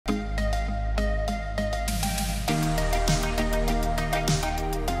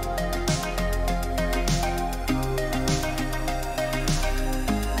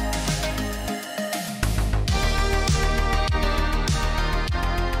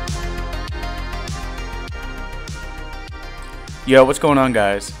Yo, what's going on,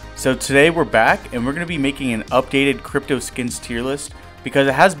 guys? So today we're back and we're going to be making an updated crypto skins tier list because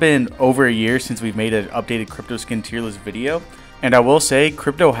it has been over a year since we've made an updated crypto skin tier list video. And I will say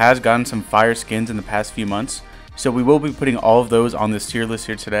crypto has gotten some fire skins in the past few months. So we will be putting all of those on this tier list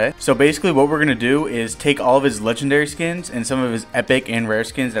here today. So basically what we're going to do is take all of his legendary skins and some of his epic and rare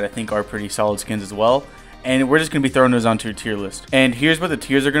skins that I think are pretty solid skins as well. And we're just going to be throwing those onto a tier list. And here's what the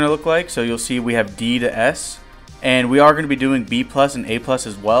tiers are going to look like. So you'll see we have D to S. And we are going to be doing B+ and A+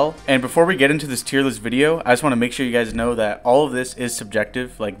 as well. And before we get into this tier list video, I just want to make sure you guys know that all of this is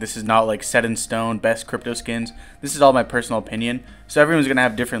subjective. Like, this is not like set in stone, best crypto skins. This is all my personal opinion. So everyone's going to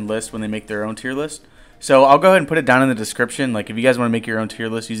have different lists when they make their own tier list. So I'll go ahead and put it down in the description. Like, if you guys want to make your own tier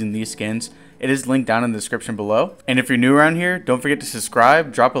list using these skins, it is linked down in the description below. And if you're new around here, don't forget to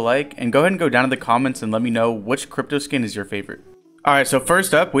subscribe, drop a like, and go ahead and go down in the comments and let me know which crypto skin is your favorite. Alright, so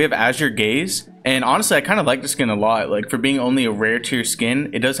first up, we have Azure Gaze, and honestly, I kind of like the skin a lot. Like, for being only a rare tier skin,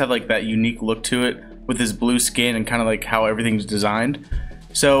 it does have like that unique look to it with his blue skin and kind of like how everything's designed.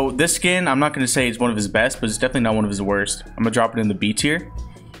 So this skin, I'm not going to say it's one of his best, but it's definitely not one of his worst. I'm going to drop it in the B tier.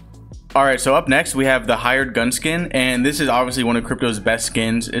 Alright, so up next, we have the Hired Gun skin, and this is obviously one of crypto's best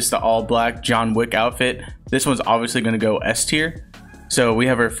skins. It's the all black John Wick outfit. This one's obviously going to go S tier. So we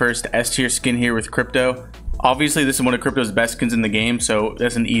have our first S tier skin here with crypto. Obviously, this is one of crypto's best skins in the game, so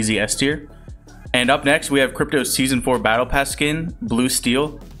that's an easy S tier. And up next, we have crypto's Season 4 Battle Pass skin, Blue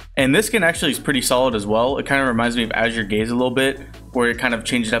Steel. And this skin actually is pretty solid as well. It kind of reminds me of Azure Gaze a little bit, where it kind of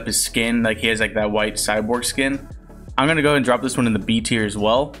changed up his skin, like he has like that white cyborg skin. I'm going to go ahead and drop this one in the B tier as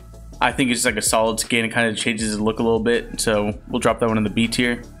well. I think it's just like a solid skin. It kind of changes his look a little bit, so we'll drop that one in the B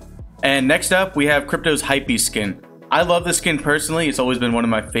tier. And next up, we have crypto's Hypebeast skin. I love this skin personally. It's always been one of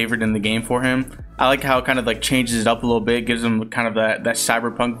my favorite in the game for him. I like how it kind of like changes it up a little bit, gives him kind of that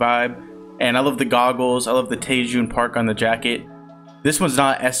cyberpunk vibe. And I love the goggles. I love the Taejun Park on the jacket. This one's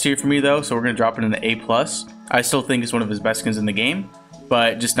not S tier for me though, so we're going to drop it in the A+. I still think it's one of his best skins in the game,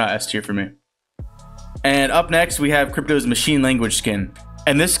 but just not S tier for me. And up next, we have crypto's Machine Language skin.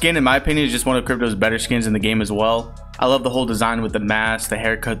 And this skin, in my opinion, is just one of crypto's better skins in the game as well. I love the whole design with the mask, the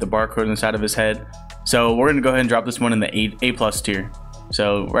haircut, the barcode on the side of his head. So we're going to go ahead and drop this one in the A+ tier.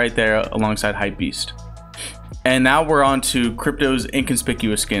 So right there alongside Hypebeast. And now we're on to crypto's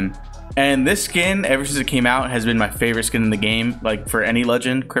Inconspicuous skin. And this skin, ever since it came out, has been my favorite skin in the game. Like, for any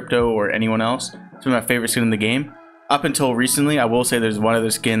legend, crypto, or anyone else, it's been my favorite skin in the game. Up until recently, I will say there's one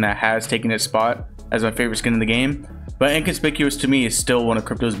other skin that has taken its spot as my favorite skin in the game. But Inconspicuous to me is still one of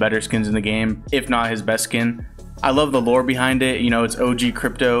crypto's better skins in the game, if not his best skin. I love the lore behind it. You know, it's OG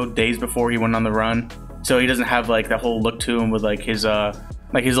crypto days before he went on the run. So he doesn't have like that whole look to him with like his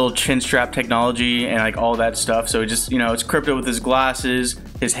little chin strap technology and like all that stuff. So it just, you know, it's crypto with his glasses,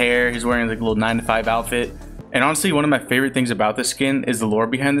 his hair. He's wearing like a little 9-to-5 outfit. And honestly, one of my favorite things about this skin is the lore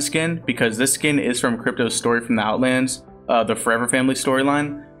behind the skin, because this skin is from crypto's Story from the Outlands, the Forever Family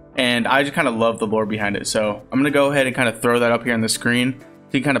storyline. And I just kind of love the lore behind it. So I'm going to go ahead and kind of throw that up here on the screen.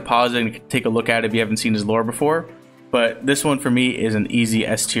 So you can kind of pause it and take a look at it if you haven't seen his lore before. But this one for me is an easy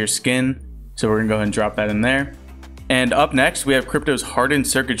S tier skin. So we're going to go ahead and drop that in there. And up next, we have crypto's Hardened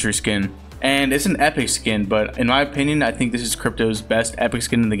Circuitry skin. And it's an epic skin, but in my opinion, I think this is crypto's best epic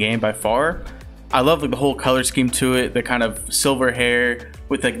skin in the game by far. I love like the whole color scheme to it, the kind of silver hair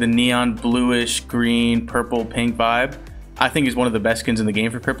with like the neon bluish, green, purple, pink vibe. I think is one of the best skins in the game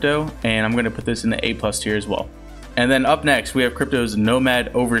for crypto, and I'm going to put this in the A+ tier as well. And then up next, we have crypto's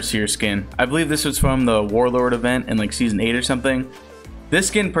Nomad Overseer skin. I believe this was from the Warlord event in like Season 8 or something. This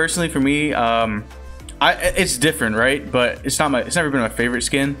skin personally for me, it's different, right? But it's never been my favorite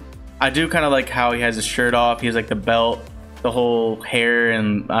skin. I do kind of like how he has his shirt off. He has like the belt, the whole hair,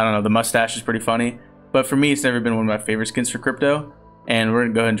 and I don't know, the mustache is pretty funny. But for me, it's never been one of my favorite skins for crypto. And we're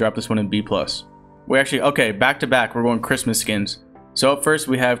gonna go ahead and drop this one in B+. We actually, okay, back to back, we're going Christmas skins. So up first,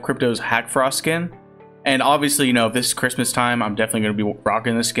 we have crypto's Hackfrost skin. And obviously, you know, if this is Christmas time, I'm definitely gonna be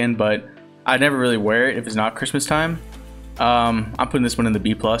rocking this skin, but I never really wear it if it's not Christmas time. I'm putting this one in the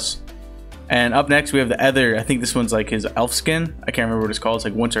B+. And up next, we have the other, I think this one's like his elf skin. I can't remember what it's called. It's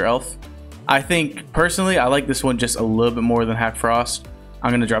like Winter Elf. I think, personally, I like this one just a little bit more than Hackfrost. I'm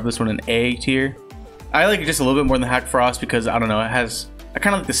going to drop this one in A tier. I like it just a little bit more than Hackfrost because, I don't know, it has, I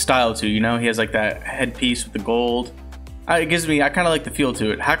kind of like the style too, you know? He has like that headpiece with the gold. It gives me, I kind of like the feel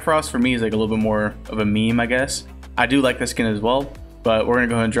to it. Hackfrost for me is like a little bit more of a meme, I guess. I do like this skin as well, but we're going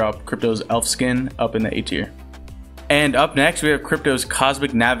to go ahead and drop crypto's elf skin up in the A tier. And up next, we have crypto's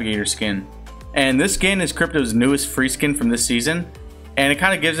Cosmic Navigator skin. And this skin is crypto's newest free skin from this season. And it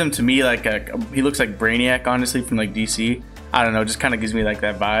kind of gives him to me like he looks like Brainiac, honestly, from like DC. I don't know, just kind of gives me like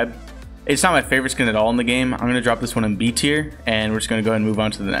that vibe. It's not my favorite skin at all in the game. I'm going to drop this one in B tier, and we're just going to go ahead and move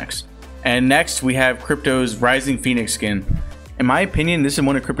on to the next. And next, we have Crypto's Rising Phoenix skin. In my opinion, this is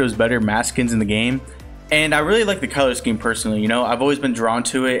one of Crypto's better mask skins in the game. And I really like the color scheme personally. You know, I've always been drawn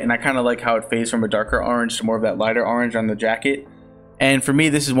to it, and I kind of like how it fades from a darker orange to more of that lighter orange on the jacket. And for me,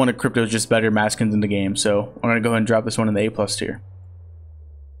 this is one of Crypto's just better mask skins in the game. So I'm going to go ahead and drop this one in the A+ tier.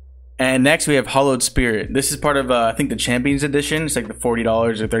 And next we have Hollowed Spirit. This is part of I think the Champions Edition. It's like the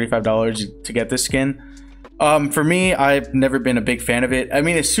 $40 or $35 to get this skin. For me, I've never been a big fan of it. I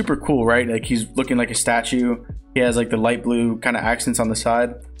mean, it's super cool, right? Like, he's looking like a statue. He has like the light blue kind of accents on the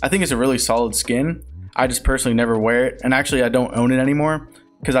side. I think it's a really solid skin. I just personally never wear it, and actually I don't own it anymore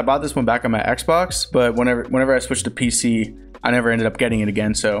because I bought this one back on my Xbox, but whenever I switched to PC, I never ended up getting it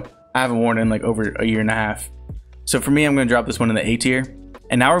again, so I haven't worn it in like over a year and a half. So for me, I'm going to drop this one in the A tier.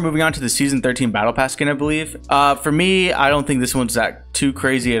 And now we're moving on to the Season 13 Battle Pass skin, I believe. For me, I don't think this one's that too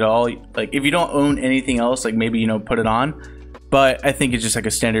crazy at all. Like, if you don't own anything else, like maybe, you know, put it on. But I think it's just like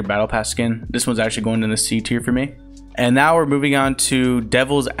a standard Battle Pass skin. This one's actually going in the C tier for me. And now we're moving on to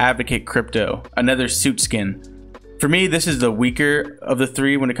Devil's Advocate Crypto, another suit skin. For me, this is the weaker of the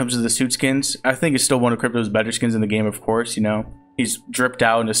three when it comes to the suit skins. I think it's still one of Crypto's better skins in the game, of course, you know. He's dripped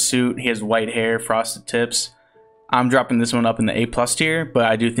out in a suit, he has white hair, frosted tips. I'm dropping this one up in the A+ tier, but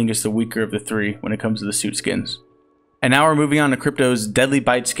I do think it's the weaker of the three when it comes to the suit skins. And now we're moving on to Crypto's Deadly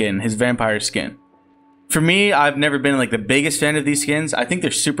Bite skin, his vampire skin. For me, I've never been like the biggest fan of these skins. I think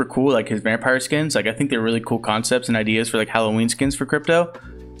they're super cool, like his vampire skins. Like, I think they're really cool concepts and ideas for like Halloween skins for Crypto.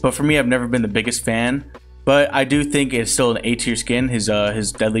 But for me, I've never been the biggest fan. But I do think it's still an A tier skin, his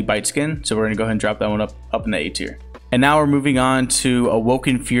Deadly Bite skin. So we're gonna go ahead and drop that one up in the A tier. And now we're moving on to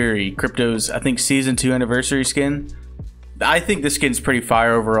Awoken Fury, Crypto's, I think, Season 2 anniversary skin. I think this skin's pretty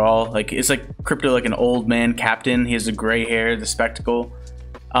fire overall. Like, it's like Crypto like an old man captain. He has the gray hair, the spectacle.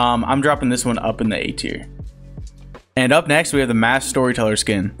 I'm dropping this one up in the A tier. And up next, we have the Masked Storyteller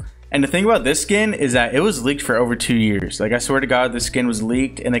skin. And the thing about this skin is that it was leaked for over 2 years. Like, I swear to God, this skin was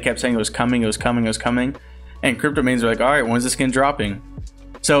leaked, and they kept saying it was coming, it was coming, it was coming. And crypto mains were like, all right, when's the skin dropping?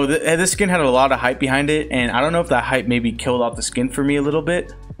 So this skin had a lot of hype behind it, and I don't know if that hype maybe killed off the skin for me a little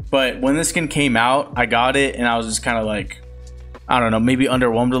bit. But when this skin came out, I got it, and I was just kind of like, I don't know, maybe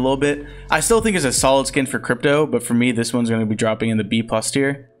underwhelmed a little bit. I still think it's a solid skin for Crypto, but for me, this one's going to be dropping in the B+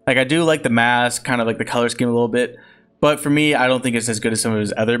 tier. Like, I do like the mask, kind of like the color scheme a little bit, but for me, I don't think it's as good as some of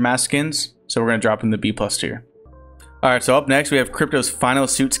his other mask skins, so we're going to drop in the B+ tier. Alright, so up next, we have Crypto's final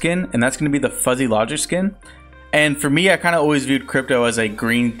suit skin, and that's going to be the Fuzzy Logic skin. And for me, I kind of always viewed Crypto as a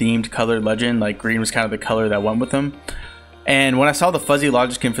green-themed colored legend. Like, green was kind of the color that went with him. And when I saw the Fuzzy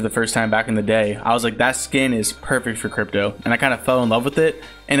Logic skin for the first time back in the day, I was like, that skin is perfect for Crypto. And I kind of fell in love with it.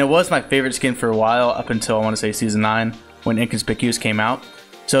 And it was my favorite skin for a while, up until, I want to say, Season 9, when Inconspicuous came out.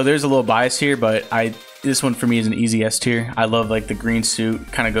 So there's a little bias here, but this one for me is an easy S tier. I love, like, the green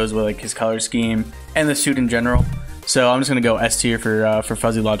suit. Kind of goes with, like, his color scheme and the suit in general. So I'm just going to go S tier for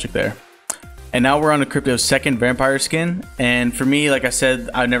Fuzzy Logic there. And now we're on to Crypto's second vampire skin. And for me, like I said,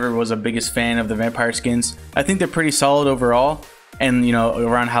 I never was a biggest fan of the vampire skins. I think they're pretty solid overall. And, you know,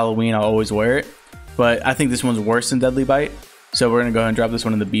 around Halloween, I'll always wear it. But I think this one's worse than Deadly Bite. So we're going to go ahead and drop this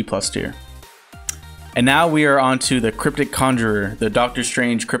one in the B+ tier. And now we are on to the Cryptic Conjurer, the Doctor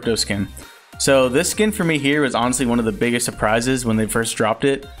Strange Crypto skin. So this skin for me here was honestly one of the biggest surprises when they first dropped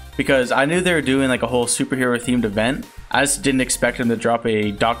it. Because I knew they were doing like a whole superhero themed event. I just didn't expect them to drop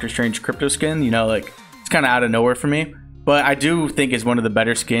a Doctor Strange Crypto skin, you know, like, it's kind of out of nowhere for me. But I do think it's one of the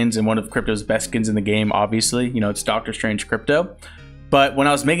better skins and one of Crypto's best skins in the game, obviously. You know, it's Doctor Strange Crypto. But when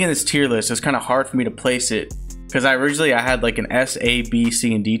I was making this tier list, it was kind of hard for me to place it. Because originally I had like an S, A, B,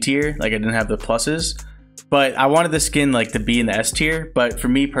 C, and D tier. Like, I didn't have the pluses. But I wanted the skin like to be in the S tier. But for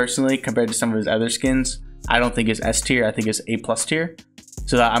me personally, compared to some of his other skins, I don't think it's S tier. I think it's A+ tier.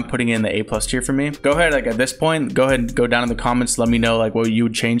 So that I'm putting in the A+ tier for me. Go ahead, like at this point, go ahead and go down in the comments. Let me know like what you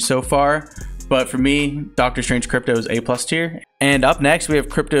would change so far. But for me, Doctor Strange Crypto is A+ tier. And up next, we have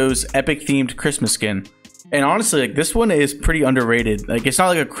Crypto's epic themed Christmas skin. And honestly, like, this one is pretty underrated. Like, it's not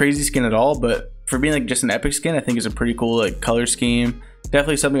like a crazy skin at all, but for being like just an epic skin, I think it's a pretty cool like color scheme.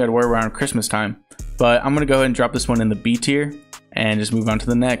 Definitely something I'd wear around Christmas time. But I'm gonna go ahead and drop this one in the B tier and just move on to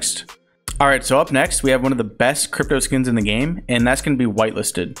the next. Alright, so up next, we have one of the best Crypto skins in the game, and that's going to be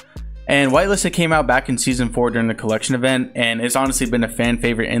Whitelisted. And Whitelisted came out back in Season 4 during the collection event, and it's honestly been a fan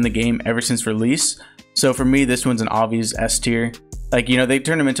favorite in the game ever since release. So for me, this one's an obvious S tier. Like, you know, they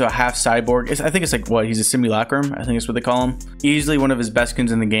turned him into a half cyborg. I think it's like, what, he's a simulacrum? I think that's what they call him. Easily one of his best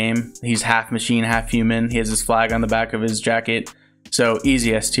skins in the game. He's half machine, half human. He has his flag on the back of his jacket. So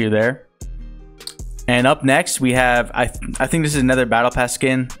easy S tier there. And up next we have, I think this is another battle pass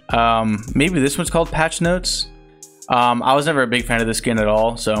skin. Maybe this one's called Patch Notes. I was never a big fan of this skin at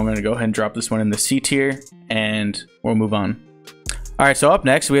all, so I'm going to go ahead and drop this one in the C tier, and we'll move on. Alright, so up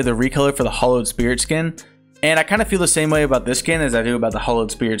next we have the recolor for the Hollowed Spirit skin. And I kind of feel the same way about this skin as I do about the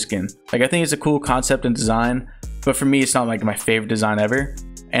Hollowed Spirit skin. Like, I think it's a cool concept and design, but for me it's not like my favorite design ever,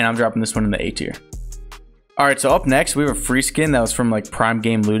 and I'm dropping this one in the A tier. Alright, so up next we have a free skin that was from like Prime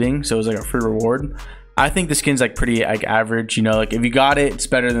Game Looting, so it was like a free reward. I think the skin's like pretty like average, you know, like if you got it, it's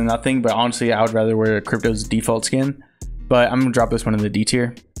better than nothing, but honestly I would rather wear Crypto's default skin. But I'm gonna drop this one in the D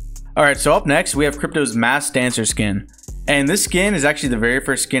tier. Alright, so up next we have Crypto's Masked Dancer skin. And this skin is actually the very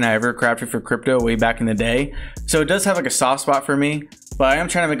first skin I ever crafted for Crypto way back in the day. So it does have like a soft spot for me, but I am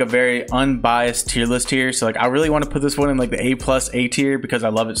trying to make a very unbiased tier list here. So like I really want to put this one in like the A+ A tier because I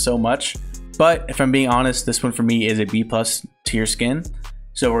love it so much. But if I'm being honest, this one for me is a B+ tier skin.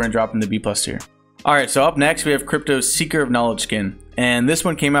 So we're gonna drop in the B+ tier. Alright, so up next we have Crypto's Seeker of Knowledge skin. And this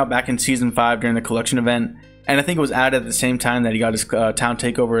one came out back in Season 5 during the collection event. And I think it was added at the same time that he got his town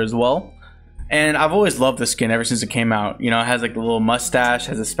takeover as well. And I've always loved this skin ever since it came out. You know, it has like the little mustache,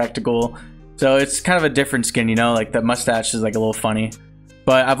 has a spectacle. So it's kind of a different skin, you know, like the mustache is like a little funny.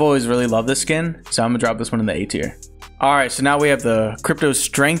 But I've always really loved this skin, so I'm gonna drop this one in the A tier. Alright, so now we have the Crypto's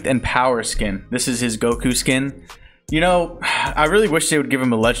Strength and Power skin. This is his Goku skin. You know, I really wish they would give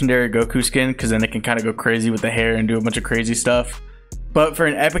him a legendary Goku skin, because then it can kind of go crazy with the hair and do a bunch of crazy stuff. But for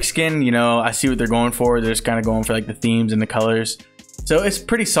an epic skin, you know, I see what they're going for. They're just kind of going for like the themes and the colors. So it's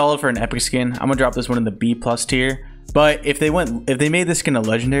pretty solid for an epic skin. I'm gonna drop this one in the B+ tier. But if they made this skin a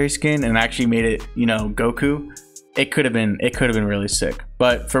legendary skin and actually made it, you know, Goku, it could have been really sick.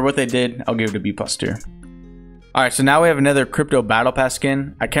 But for what they did, I'll give it a B+ tier. Alright, so now we have another Crypto Battle Pass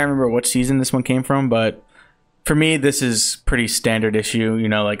skin. I can't remember what season this one came from, but for me, this is pretty standard issue. You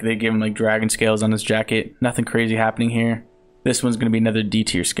know, like they give him like dragon scales on his jacket. Nothing crazy happening here. This one's gonna be another D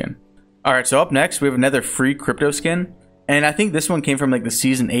tier skin. Alright, so up next we have another free Crypto skin. And I think this one came from like the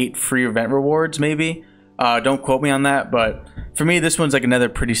Season 8 free event rewards, maybe. Don't quote me on that, but for me, this one's like another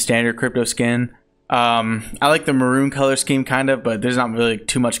pretty standard Crypto skin. I like the maroon color scheme kind of, but there's not really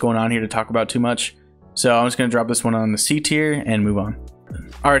too much going on here to talk about too much. So I'm just going to drop this one on the C tier and move on.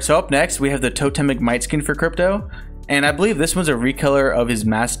 Alright, so up next, we have the Totemic Might skin for Crypto. And I believe this one's a recolor of his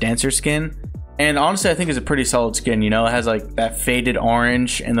Masked Dancer skin. And honestly, I think it's a pretty solid skin, you know. It has like that faded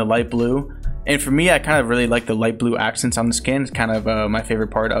orange and the light blue. And for me, I kind of really like the light blue accents on the skin. It's kind of my favorite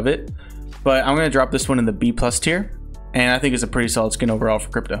part of it. But I'm going to drop this one in the B+ tier. And I think it's a pretty solid skin overall for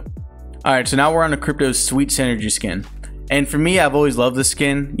Crypto. Alright, so now we're on to Crypto's Sweet Synergy skin. And for me, I've always loved this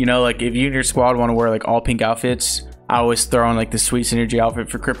skin. You know, like if you and your squad want to wear like all pink outfits, I always throw on like the Sweet Synergy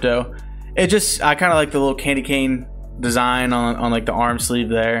outfit for Crypto. I kind of like the little candy cane design on like the arm sleeve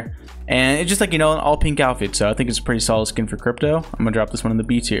there. And it's just like, you know, an all pink outfit. So I think it's a pretty solid skin for Crypto. I'm going to drop this one in the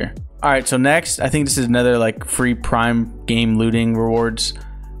B tier. Alright, so next, I think this is another like free Prime Game Looting rewards.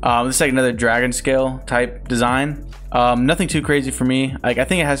 This is like another dragon scale type design. Nothing too crazy for me. Like I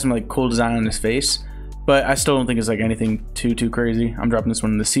think it has some like cool design on his face, but I still don't think it's like anything too crazy. I'm dropping this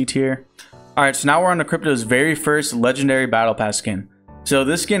one in the C tier. Alright, so now we're on to Crypto's very first legendary battle pass skin. So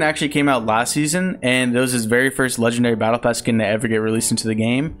this skin actually came out last season, and it was his very first legendary battle pass skin to ever get released into the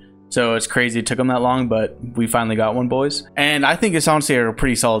game. So it's crazy it took him that long, but we finally got one, boys. And I think it's honestly a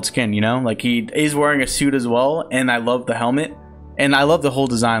pretty solid skin, you know? Like he is wearing a suit as well, and I love the helmet. And I love the whole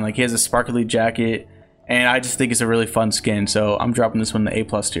design. Like he has a sparkly jacket, and I just think it's a really fun skin. So I'm dropping this one in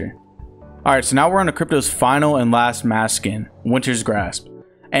the A+ tier. Alright, so now we're on to Crypto's final and last mask skin, Winter's Grasp.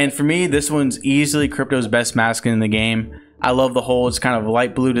 And for me, this one's easily Crypto's best mask skin in the game. I love the whole, it's kind of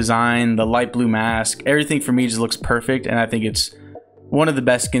light blue design, the light blue mask. Everything for me just looks perfect, and I think it's one of the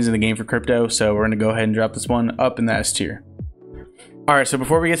best skins in the game for Crypto. So we're going to go ahead and drop this one up in the S tier. Alright, so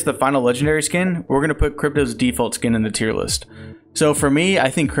before we get to the final legendary skin, we're going to put Crypto's default skin in the tier list. So for me, I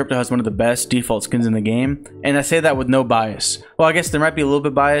think Crypto has one of the best default skins in the game, and I say that with no bias. Well, I guess there might be a little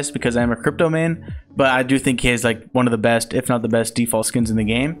bit biased because I'm a Crypto main, but I do think he has like one of the best, if not the best, default skins in the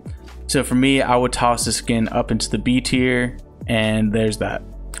game. So for me, I would toss this skin up into the B tier, and there's that.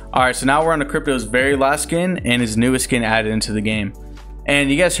 Alright, so now we're on to Crypto's very last skin and his newest skin added into the game.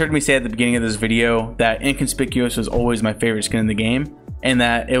 And you guys heard me say at the beginning of this video that Inconspicuous was always my favorite skin in the game, and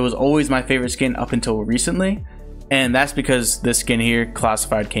that it was always my favorite skin up until recently. And that's because this skin here,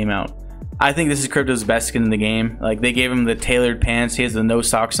 Classified, came out. I think this is Crypto's best skin in the game. Like they gave him the tailored pants, he has the no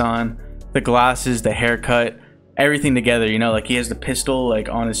socks on, the glasses, the haircut, everything together, you know, like he has the pistol like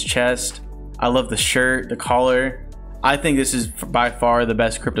on his chest. I love the shirt, the collar. I think this is by far the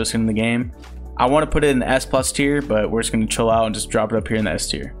best Crypto skin in the game. I want to put it in the S+ tier, but we're just going to chill out and just drop it up here in the S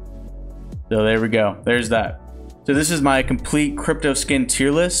tier. So there we go. There's that. So this is my complete crypto skin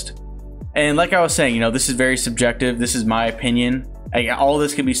tier list. And like I was saying, you know, this is very subjective. This is my opinion. All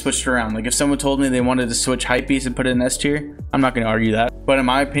this can be switched around. Like if someone told me they wanted to switch Hypebeast and put it in S tier, I'm not going to argue that. But in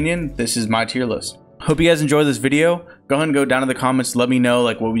my opinion, this is my tier list. Hope you guys enjoyed this video. Go ahead and go down in the comments. Let me know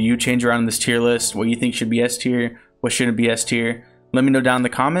like what will you change around in this tier list, what you think should be S tier, what shouldn't be S tier. Let me know down in the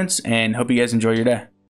comments, and hope you guys enjoy your day.